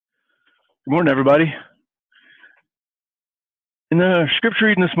Good morning, everybody. In the scripture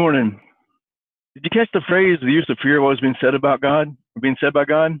reading this morning, did you catch the phrase, the use of fear always being said about God, or being said by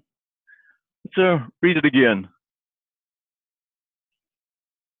God? Let's read it again.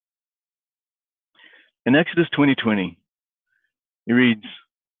 In Exodus 20:20, it reads,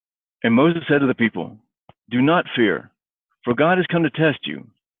 "And Moses said to the people, do not fear, for God has come to test you,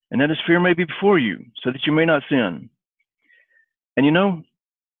 and that his fear may be before you, so that you may not sin." And you know,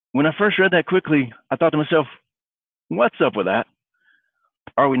 when I first read that quickly, I thought to myself, what's up with that?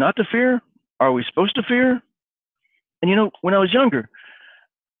 Are we not to fear? Are we supposed to fear? And you know, when I was younger,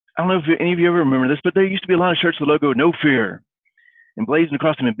 I don't know if any of you ever remember this, but there used to be a lot of shirts with the logo, "No Fear," emblazoned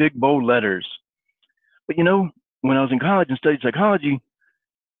across them in big, bold letters. But you know, when I was in college and studied psychology,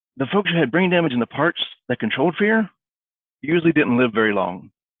 the folks who had brain damage in the parts that controlled fear usually didn't live very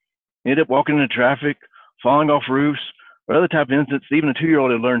long. They ended up walking into traffic, falling off roofs, or other type of incidents that even a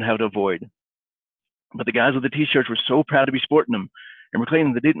 2-year-old had learned how to avoid. But the guys with the t-shirts were so proud to be sporting them and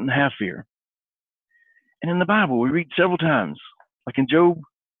proclaiming they didn't have fear. And in the Bible, we read several times, like in Job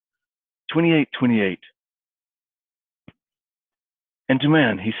 28:28. "And to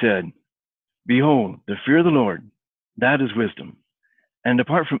man he said, behold, the fear of the Lord, that is wisdom, and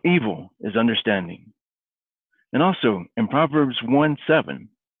depart from evil is understanding." And also in Proverbs 1:7,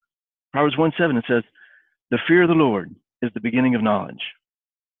 it says, "The fear of the Lord is the beginning of knowledge."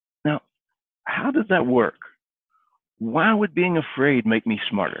 Now, how does that work? Why would being afraid make me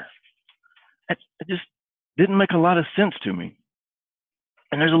smarter? It just didn't make a lot of sense to me.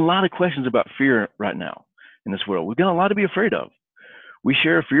 And there's a lot of questions about fear right now in this world. We've got a lot to be afraid of. We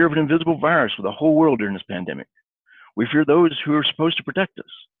share a fear of an invisible virus with the whole world during this pandemic. We fear those who are supposed to protect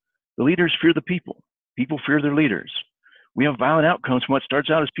us. The leaders fear the people. People fear their leaders. We have violent outcomes from what starts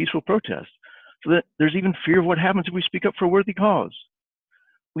out as peaceful protest, so that there's even fear of what happens if we speak up for a worthy cause.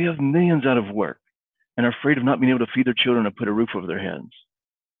 We have millions out of work and are afraid of not being able to feed their children and put a roof over their heads.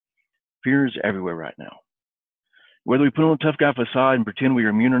 Fear is everywhere right now. Whether we put on a tough guy facade and pretend we are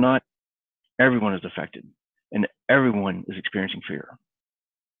immune or not, everyone is affected, and everyone is experiencing fear.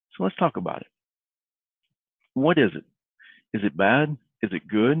 So let's talk about it. What is it? Is it bad? Is it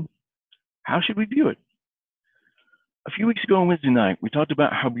good? How should we view it? A few weeks ago on Wednesday night, we talked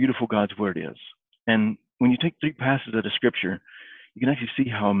about how beautiful God's Word is. And when you take 3 passages out of Scripture, you can actually see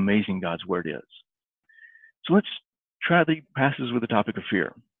how amazing God's Word is. So let's try the passages with the topic of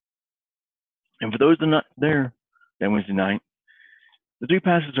fear. And for those that are not there that Wednesday night, the 3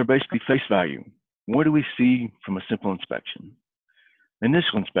 passages are basically face value. What do we see from a simple inspection?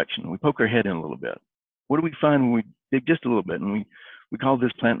 Initial inspection, we poke our head in a little bit. What do we find when we dig just a little bit? And we call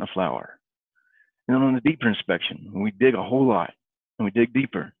this plant a flower. And then on the deeper inspection, when we dig a whole lot and we dig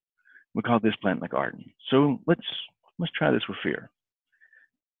deeper, we call this plant a garden. So let's try this with fear.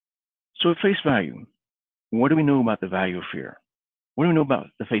 So at face value, what do we know about the value of fear? What do we know about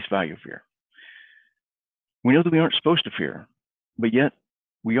the face value of fear? We know that we aren't supposed to fear, but yet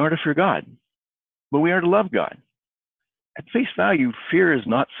we are to fear God, but we are to love God. At face value, fear is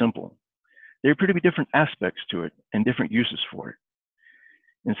not simple. There appear to be different aspects to it and different uses for it.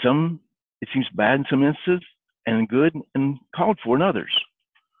 In some, it seems bad in some instances and good and called for in others.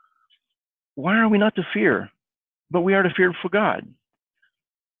 Why are we not to fear, but we are to fear for God?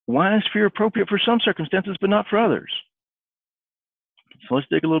 Why is fear appropriate for some circumstances, but not for others? So let's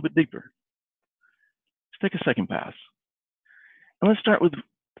dig a little bit deeper. Let's take a second pass. And let's start with,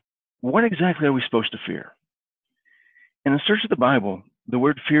 what exactly are we supposed to fear? In the search of the Bible, the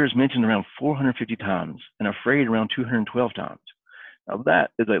word fear is mentioned around 450 times and afraid around 212 times. Now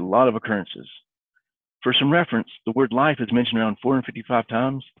that is a lot of occurrences. For some reference, the word life is mentioned around 455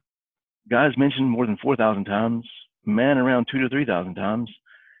 times. God is mentioned more than 4,000 times. Man around 2,000 to 3,000 times.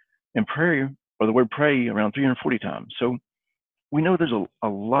 And prayer, or the word pray, around 340 times. So we know there's a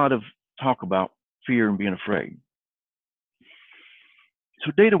lot of talk about fear and being afraid.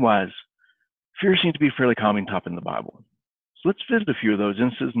 So data-wise, fear seems to be a fairly common topic in the Bible. So let's visit a few of those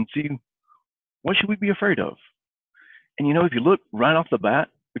instances and see, what should we be afraid of? And you know, if you look right off the bat,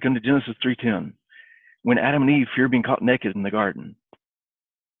 we come to Genesis 3:10, when Adam and Eve fear being caught naked in the garden.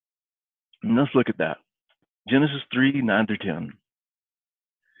 And let's look at that. Genesis 3:9 through 10.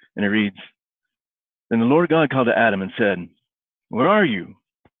 And it reads, "Then the Lord God called to Adam and said, where are you?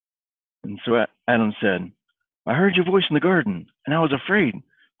 And so Adam said, I heard your voice in the garden, and I was afraid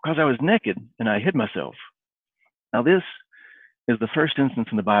because I was naked and I hid myself." Now this is the first instance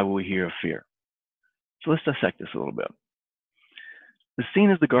in the Bible we hear of fear. So let's dissect this a little bit. The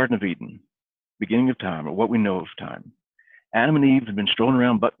scene is the Garden of Eden, beginning of time, or what we know of time. Adam and Eve had been strolling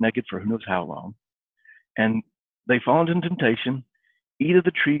around buck naked for who knows how long, and they fall into temptation. eat of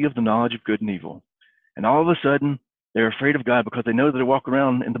the tree of the knowledge of good and evil. And all of a sudden, they're afraid of God because they know that they walk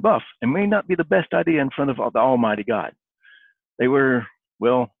around in the buff and may not be the best idea in front of the Almighty God. They were,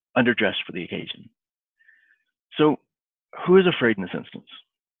 well, underdressed for the occasion. So, who is afraid in this instance?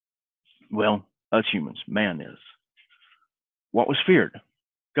 Well, us humans, man is. What was feared?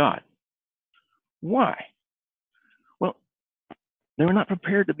 God. Why? Well, they were not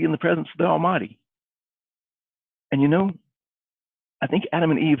prepared to be in the presence of the Almighty. And you know, I think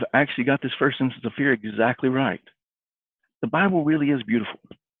Adam and Eve actually got this first instance of fear exactly right. The Bible really is beautiful.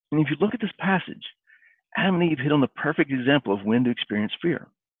 And if you look at this passage, Adam and Eve hit on the perfect example of when to experience fear.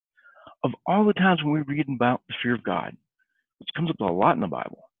 Of all the times when we read about the fear of God, which comes up a lot in the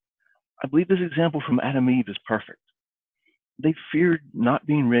Bible, I believe this example from Adam and Eve is perfect. They feared not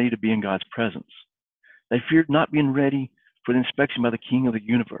being ready to be in God's presence. They feared not being ready for the inspection by the King of the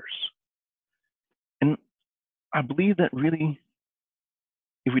universe. And I believe that really,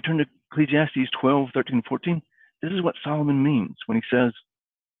 if we turn to Ecclesiastes 12, 13, and 14, this is what Solomon means when he says,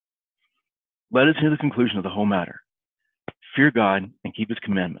 "Let us hear the conclusion of the whole matter. Fear God and keep his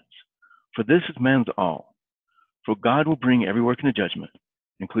commandments. For this is man's all. For God will bring every work into judgment,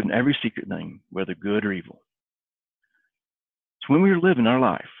 including every secret thing, whether good or evil." So when we are living our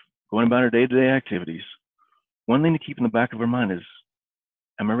life, going about our day-to-day activities, one thing to keep in the back of our mind is,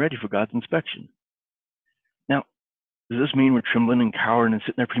 am I ready for God's inspection? Now, does this mean we're trembling and cowering and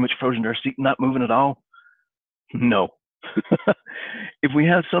sitting there pretty much frozen to our seat and not moving at all? No. If we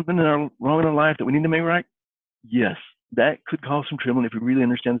have something wrong in our life that we need to make right, yes, that could cause some trembling if we really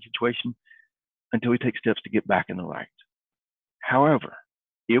understand the situation until we take steps to get back in the right. However,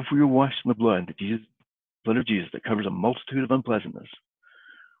 if we are washed in the blood of Jesus that covers a multitude of unpleasantness,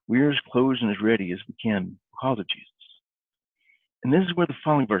 we are as closed and as ready as we can because of Jesus. And this is where the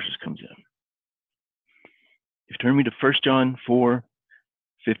following verses comes in. If you turn me to 1 John 4,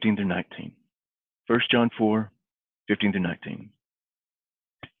 15 through 19. 1 John 4, 15 through 19.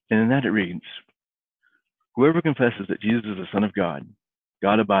 And in that it reads, "Whoever confesses that Jesus is the Son of God,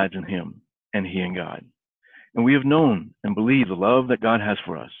 God abides in him, and he in God. And we have known and believed the love that God has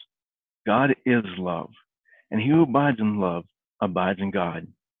for us. God is love, and he who abides in love abides in God,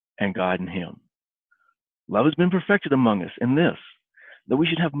 and God in him. Love has been perfected among us in this, that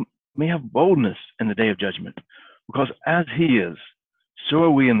we may have boldness in the day of judgment, because as he is, so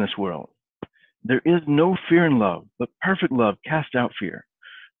are we in this world. There is no fear in love, but perfect love casts out fear,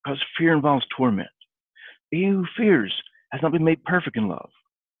 because fear involves torment. He who fears has not been made perfect in love.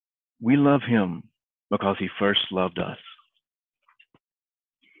 We love him because he first loved us."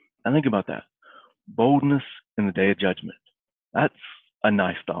 Now think about that. Boldness in the day of judgment. That's a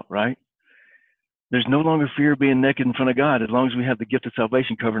nice thought, right? There's no longer fear of being naked in front of God as long as we have the gift of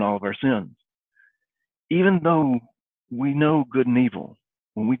salvation covering all of our sins. Even though we know good and evil,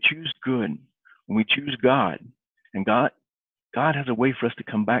 when we choose good, when we choose God, and God has a way for us to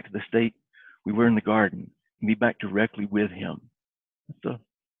come back to the state we were in the garden and be back directly with him. That's a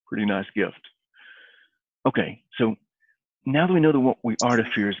pretty nice gift. Okay, so now that we know that what we are to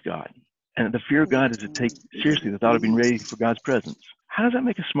fear is God, and the fear of God is to take seriously the thought of being ready for God's presence, how does that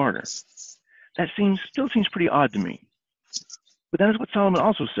make us smarter? That still seems pretty odd to me. But that is what Solomon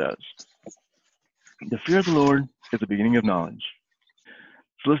also says. The fear of the Lord is the beginning of knowledge.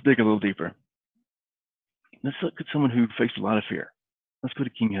 So let's dig a little deeper. Let's look at someone who faced a lot of fear. Let's go to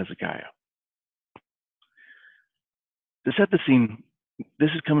King Hezekiah. To set the scene,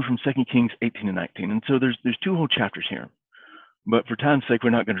 this is coming from 2 Kings 18 and 19. And so there's two whole chapters here. But for time's sake, we're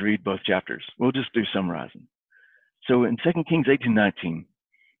not going to read both chapters. We'll just do summarizing. So in 2 Kings 18 and 19,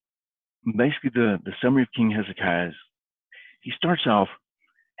 basically the summary of King Hezekiah is, he starts off,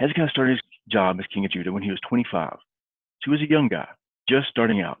 Hezekiah started his job as king of Judah when he was 25. So he was a young guy, just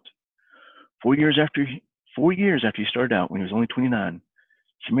starting out. 4 years after he started out, when he was only 29,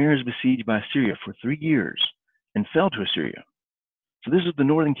 Samaria was besieged by Assyria for 3 years and fell to Assyria. So this is the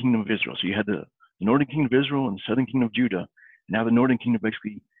northern kingdom of Israel. So you had the northern kingdom of Israel and the southern kingdom of Judah. And now the northern kingdom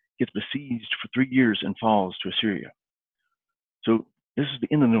basically gets besieged for 3 years and falls to Assyria. So this is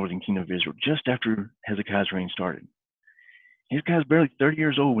the end of the northern kingdom of Israel, just after Hezekiah's reign started. Hezekiah is barely 30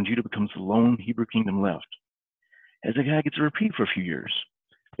 years old when Judah becomes the lone Hebrew kingdom left. Hezekiah gets a reprieve for a few years.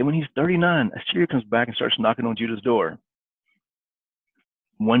 And when he's 39, Assyria comes back and starts knocking on Judah's door.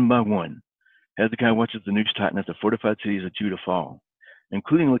 One by one, Hezekiah watches the noose tighten as the fortified cities of Judah fall,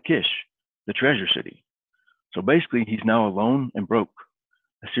 including Lachish, the treasure city. So basically, he's now alone and broke.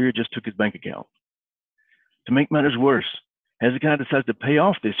 Assyria just took his bank account. To make matters worse, Hezekiah decides to pay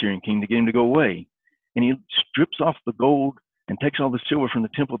off the Assyrian king to get him to go away, and he strips off the gold and takes all the silver from the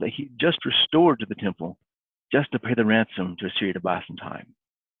temple that he just restored to the temple just to pay the ransom to Assyria to buy some time.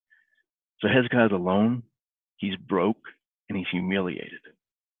 So Hezekiah is alone, he's broke, and he's humiliated.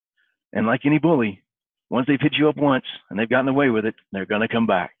 And like any bully, once they've hit you up once and they've gotten away with it, they're going to come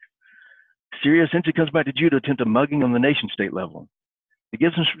back. Syria essentially comes back to Judah to attempt a mugging on the nation-state level. To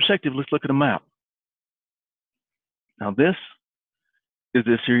give some perspective, let's look at a map. Now this is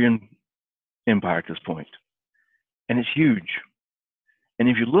the Assyrian Empire at this point, and it's huge. And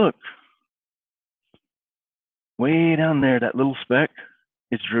if you look, way down there, that little speck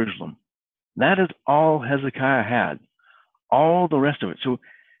is Jerusalem. That is all Hezekiah had, all the rest of it. So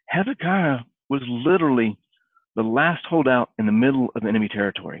Hezekiah was literally the last holdout in the middle of enemy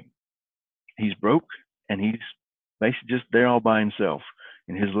territory. He's broke, and he's basically just there all by himself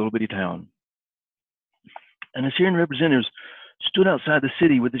in his little bitty town. And the Assyrian representatives stood outside the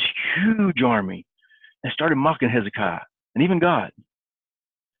city with this huge army and started mocking Hezekiah and even God.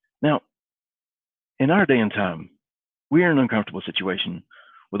 Now, in our day and time, we are in an uncomfortable situation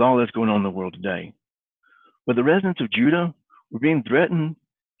with all that's going on in the world today. But the residents of Judah were being threatened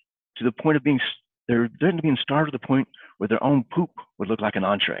to the point of they're threatened to being starved to the point where their own poop would look like an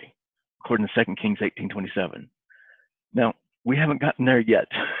entree, according to 2 Kings 18:27. Now, we haven't gotten there yet.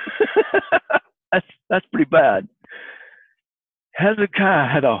 That's pretty bad. Hezekiah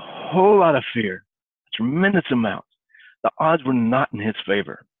had a whole lot of fear, a tremendous amount. The odds were not in his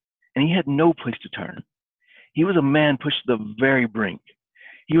favor, and he had no place to turn. He was a man pushed to the very brink.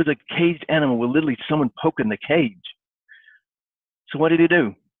 He was a caged animal with literally someone poking the cage. So what did he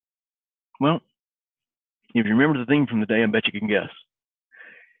do? Well, if you remember the theme from the day, I bet you can guess.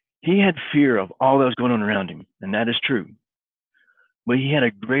 He had fear of all that was going on around him, and that is true. But he had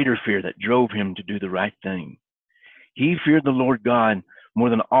a greater fear that drove him to do the right thing. He feared the Lord God more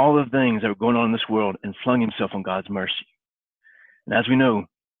than all the things that were going on in this world and flung himself on God's mercy. And as we know,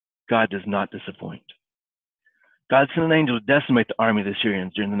 God does not disappoint. God sent an angel to decimate the army of the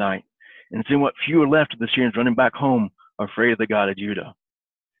Assyrians during the night, and sent what few were left of the Assyrians running back home, afraid of the God of Judah.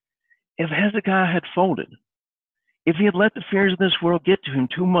 If Hezekiah had folded, if he had let the fears of this world get to him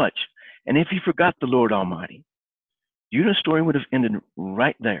too much, and if he forgot the Lord Almighty, Judah's story would have ended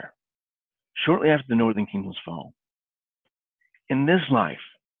right there, shortly after the northern kingdom's fall. In this life,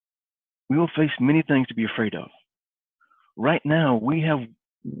 we will face many things to be afraid of. Right now, we have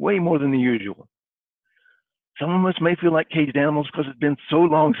way more than the usual. Some of us may feel like caged animals because it's been so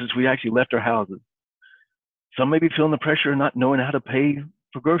long since we actually left our houses. Some may be feeling the pressure of not knowing how to pay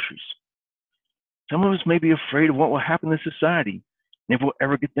for groceries. Some of us may be afraid of what will happen in society and if we'll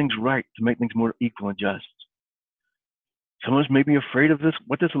ever get things right to make things more equal and just. Some of us may be afraid of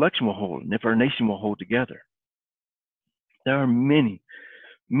what this election will hold and if our nation will hold together. There are many,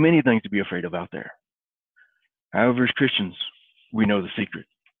 many things to be afraid of out there. However, as Christians, we know the secret.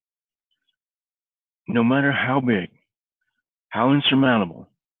 No matter how big, how insurmountable,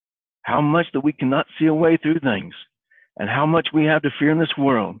 how much that we cannot see a way through things, and how much we have to fear in this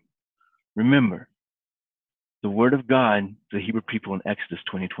world, remember the word of God to the Hebrew people in Exodus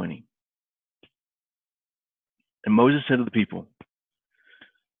 20:20. And Moses said to the people,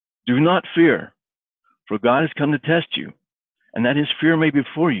 "Do not fear, for God has come to test you, and that his fear may be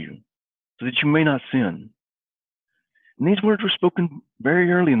before you, so that you may not sin." And these words were spoken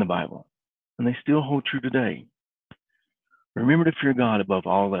very early in the Bible, and they still hold true today. Remember to fear God above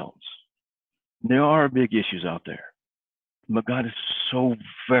all else. There are big issues out there, but God is so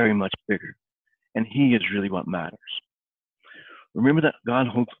very much bigger, and he is really what matters. Remember that God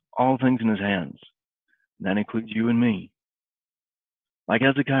holds all things in his hands, and that includes you and me. Like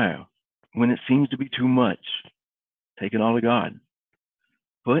Hezekiah, when it seems to be too much, take it all to God.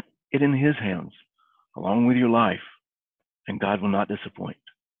 Put it in his hands, along with your life, and God will not disappoint.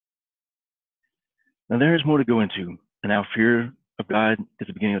 Now there is more to go into, and our fear of God is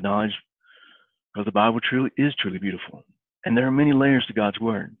the beginning of knowledge, because the Bible is truly beautiful, and there are many layers to God's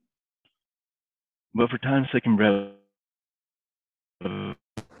word. But for time's sake and brevity,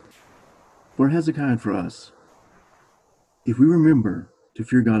 for Hezekiah and for us, if we remember to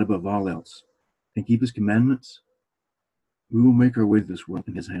fear God above all else and keep his commandments, we will make our way to this world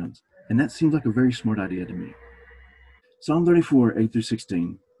in his hands. And that seems like a very smart idea to me. Psalm 34,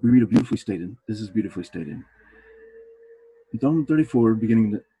 8-16, we read this is beautifully stated. In Psalm 34,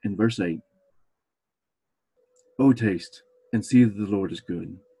 beginning in verse 8, "O taste and see that the Lord is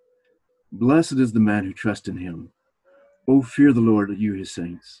good. Blessed is the man who trusts in him. O fear the Lord, you his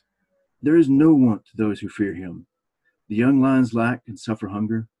saints. There is no want to those who fear him. The young lions lack and suffer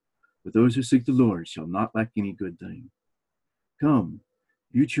hunger, but those who seek the Lord shall not lack any good thing. Come,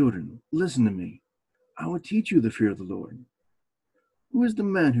 you children, listen to me. I will teach you the fear of the Lord. Who is the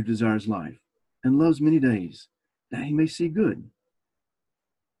man who desires life and loves many days, that he may see good.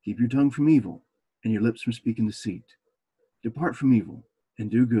 Keep your tongue from evil, and your lips from speaking deceit. Depart from evil, and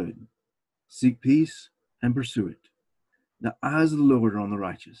do good. Seek peace, and pursue it. The eyes of the Lord are on the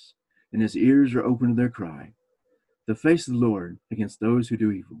righteous, and his ears are open to their cry. The face of the Lord against those who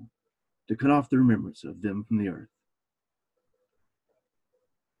do evil, to cut off the remembrance of them from the earth.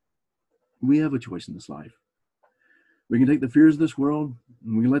 We have a choice in this life. We can take the fears of this world,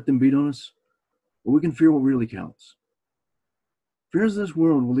 and we can let them beat on us, or we can fear what really counts. Fears of this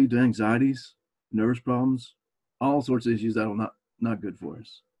world will lead to anxieties, nervous problems, all sorts of issues that will not good for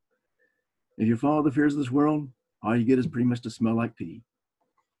us. If you follow the fears of this world, all you get is pretty much to smell like pee.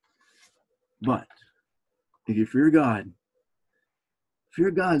 But if you fear God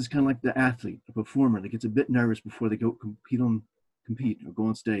is kind of like the athlete, a performer that gets a bit nervous before they go compete or go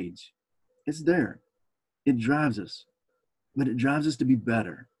on stage. It's there. It drives us, but it drives us to be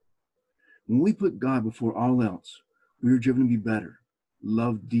better. When we put God before all else, we are driven to be better,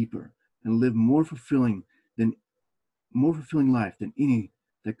 love deeper, and live more fulfilling life than any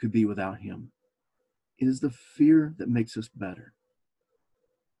that could be without him. It is the fear that makes us better.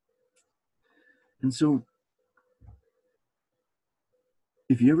 And so,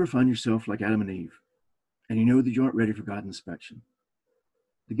 if you ever find yourself like Adam and Eve, and you know that you aren't ready for God's inspection,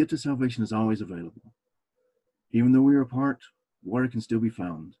 the gift of salvation is always available. Even though we are apart, water can still be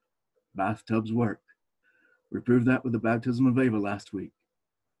found. Bathtubs work. We proved that with the baptism of Ava last week.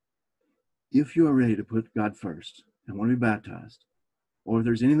 If you are ready to put God first and want to be baptized, or if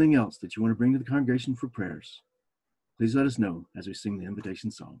there's anything else that you want to bring to the congregation for prayers, please let us know as we sing the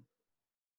invitation song.